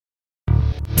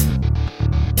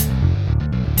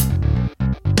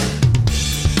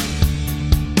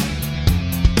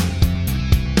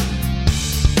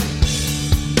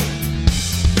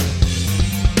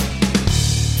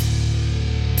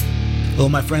Hello,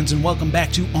 my friends, and welcome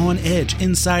back to ONedge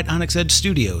inside ONedge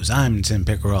Studios. I'm Tim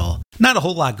Pickerel. Not a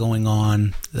whole lot going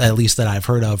on, at least that I've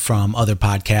heard of from other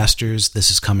podcasters.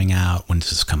 This is coming out. When does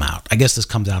this come out? I guess this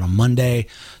comes out on Monday.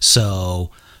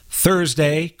 So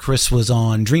Thursday, Chris was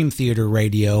on Dream Theater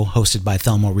Radio, hosted by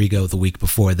Thelma Rigo. The week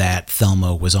before that,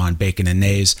 Thelma was on Bacon and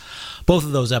Nays. Both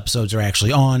of those episodes are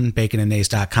actually on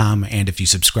baconandnays.com, and if you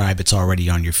subscribe, it's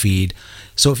already on your feed.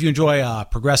 So if you enjoy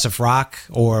progressive rock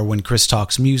or when Chris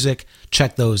talks music,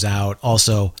 check those out.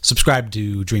 Also, subscribe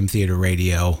to Dream Theater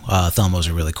Radio. Thelma's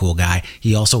a really cool guy.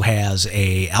 He also has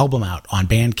an album out on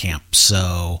Bandcamp,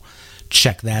 so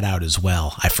check that out as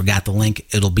well. I forgot the link.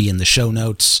 It'll be in the show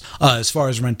notes. As far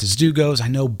as Rent is Due goes, I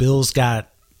know Bill's got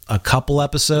a couple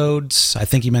episodes. I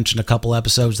think he mentioned a couple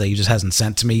episodes that he just hasn't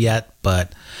sent to me yet,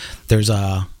 but there's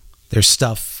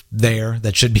stuff there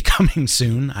that should be coming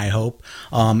soon, I hope.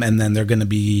 And then they're going to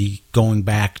be going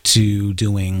back to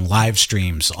doing live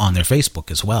streams on their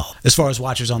Facebook as well. As far as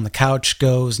Watchers on the Couch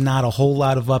goes, not a whole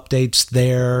lot of updates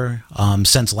there.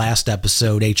 Since last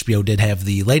episode, HBO did have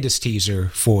the latest teaser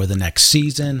for the next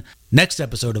season. Next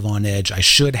episode of ONedge, I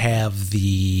should have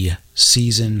the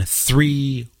season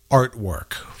 3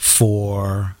 artwork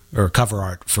or cover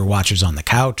art for Watchers on the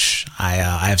Couch. I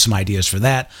have some ideas for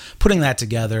that, putting that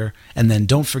together. And then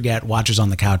don't forget, Watchers on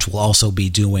the Couch will also be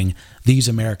doing These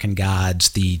American Gods,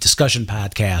 the discussion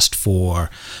podcast for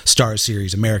Star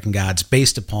series American Gods,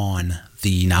 based upon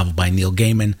the novel by Neil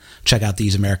Gaiman. Check out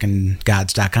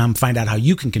theseamericangods.com. Find out how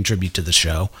you can contribute to the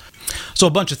show. So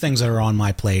a bunch of things that are on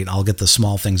my plate. I'll get the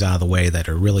small things out of the way that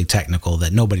are really technical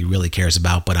that nobody really cares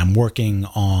about, but I'm working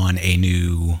on a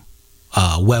new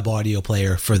web audio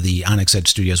player for the ONedge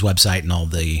Studios website and all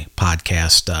the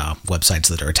podcast websites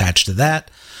that are attached to that.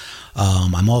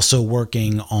 I'm also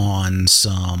working on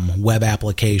some web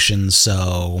applications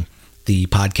so the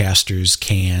podcasters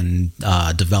can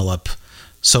develop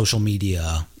social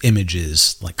media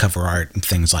images like cover art and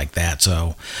things like that.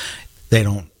 So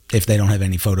if they don't have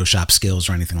any Photoshop skills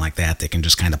or anything like that, they can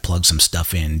just kind of plug some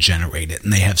stuff in, generate it,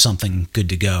 and they have something good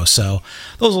to go. So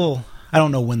I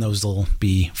don't know when those will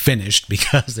be finished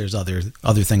because there's other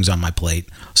things on my plate.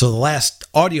 So the last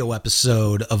audio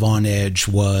episode of ONedge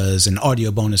was an audio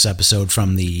bonus episode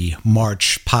from the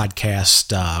March podcast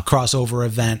crossover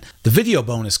event. The video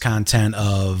bonus content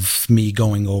of me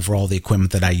going over all the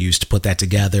equipment that I used to put that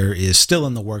together is still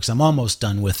in the works. I'm almost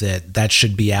done with it. That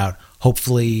should be out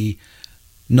hopefully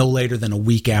no later than a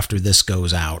week after this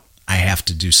goes out. I have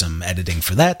to do some editing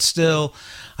for that still.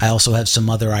 I also have some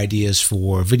other ideas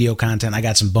for video content. I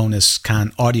got some bonus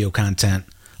audio content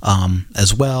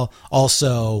as well.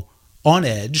 Also,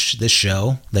 ONedge, this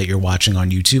show that you're watching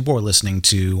on YouTube or listening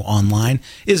to online,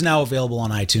 is now available on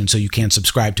iTunes, so you can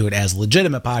subscribe to it as a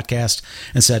legitimate podcast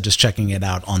instead of just checking it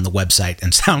out on the website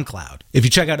and SoundCloud. If you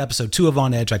check out episode 2 of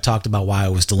ONedge, I talked about why I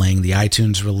was delaying the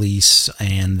iTunes release,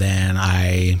 and then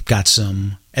I got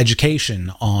some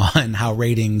education on how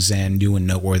ratings and new and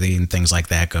noteworthy and things like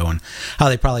that go and how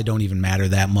they probably don't even matter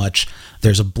that much.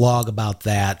 There's a blog about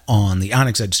that on the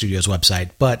ONedge Studios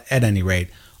website, but at any rate,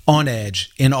 ONedge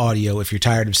in audio. If you're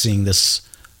tired of seeing this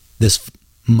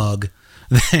mug,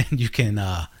 then you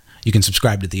can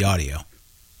subscribe to the audio.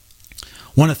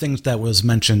 One of the things that was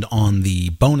mentioned on the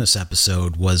bonus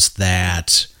episode was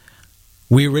that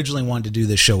we originally wanted to do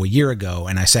this show a year ago,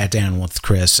 and I sat down with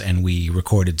Chris and we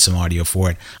recorded some audio for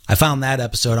it. I found that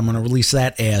episode. I'm going to release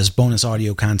that as bonus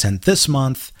audio content this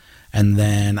month, and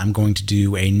then I'm going to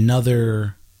do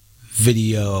another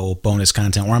video bonus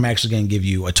content where I'm actually going to give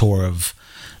you a tour of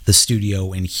the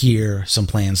studio and hear some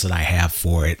plans that I have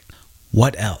for it.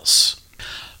 What else?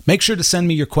 Make sure to send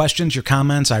me your questions, your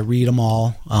comments. I read them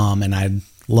all, and I'd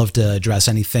love to address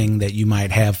anything that you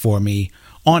might have for me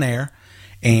on air.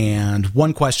 And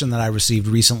one question that I received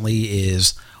recently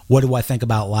is, what do I think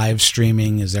about live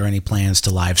streaming? Is there any plans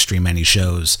to live stream any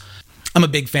shows? I'm a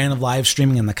big fan of live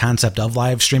streaming and the concept of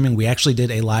live streaming. We actually did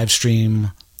a live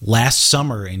stream last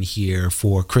summer in here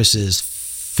for Chris's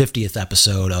 50th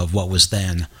episode of what was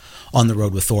then On the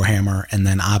Road with Thorhammer, and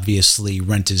then obviously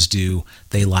Rent is Due.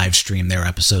 They live stream their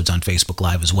episodes on Facebook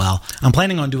Live as well. I'm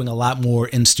planning on doing a lot more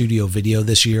in-studio video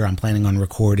this year. I'm planning on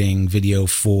recording video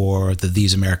for the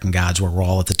These American Gods where we're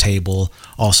all at the table,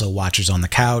 also Watchers on the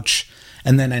Couch,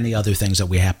 and then any other things that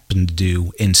we happen to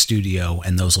do in studio,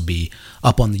 and those will be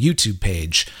up on the YouTube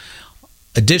page.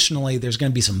 Additionally, there's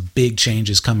going to be some big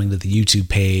changes coming to the YouTube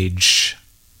page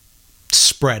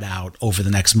spread out over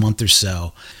the next month or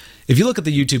so. If you look at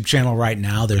the YouTube channel right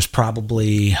now, there's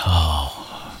probably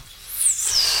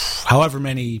however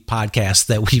many podcasts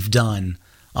that we've done,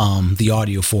 the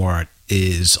audio for it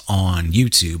is on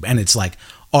YouTube, and it's like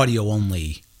audio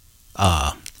only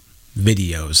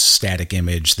videos, static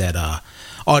image that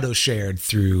auto-shared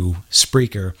through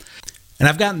Spreaker. And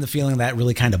I've gotten the feeling that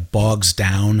really kind of bogs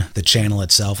down the channel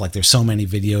itself. Like there's so many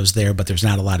videos there, but there's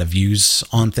not a lot of views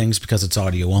on things because it's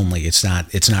audio only. It's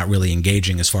not really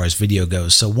engaging as far as video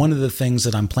goes. So one of the things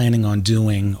that I'm planning on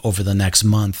doing over the next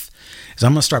month is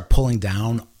I'm going to start pulling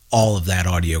down all of that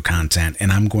audio content,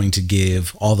 and I'm going to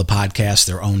give all the podcasts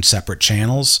their own separate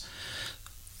channels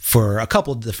for a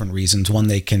couple of different reasons. One,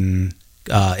 they can,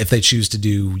 if they choose to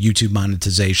do YouTube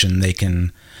monetization, they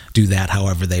can do that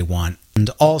however they want. And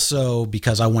also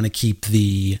because I want to keep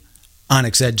the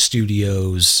ONedge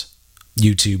Studios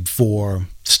YouTube for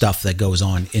stuff that goes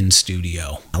on in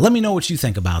studio. Let me know what you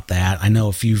think about that. I know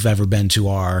if you've ever been to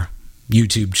our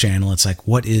YouTube channel, it's like,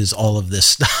 what is all of this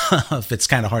stuff? It's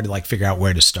kind of hard to like figure out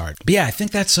where to start. But yeah, I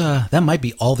think that might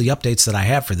be all the updates that I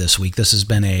have for this week. This has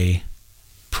been a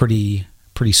pretty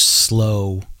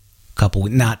slow couple,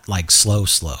 not like slow,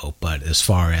 but as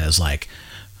far as like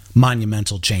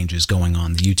monumental changes going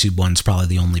on, the YouTube one's probably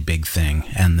the only big thing,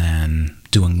 and then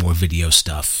doing more video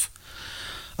stuff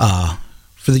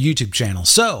for the YouTube channel.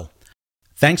 So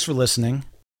thanks for listening.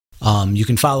 You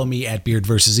can follow me at Beard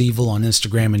vs. Evil on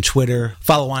Instagram and Twitter.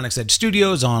 Follow ONedge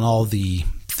Studios on all the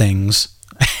things.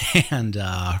 And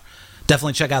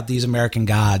definitely check out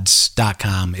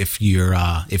theseamericangods.com if you're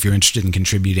interested in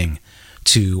contributing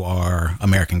to our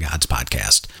American Gods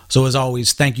podcast. So as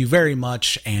always, thank you very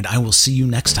much, and I will see you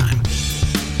next time.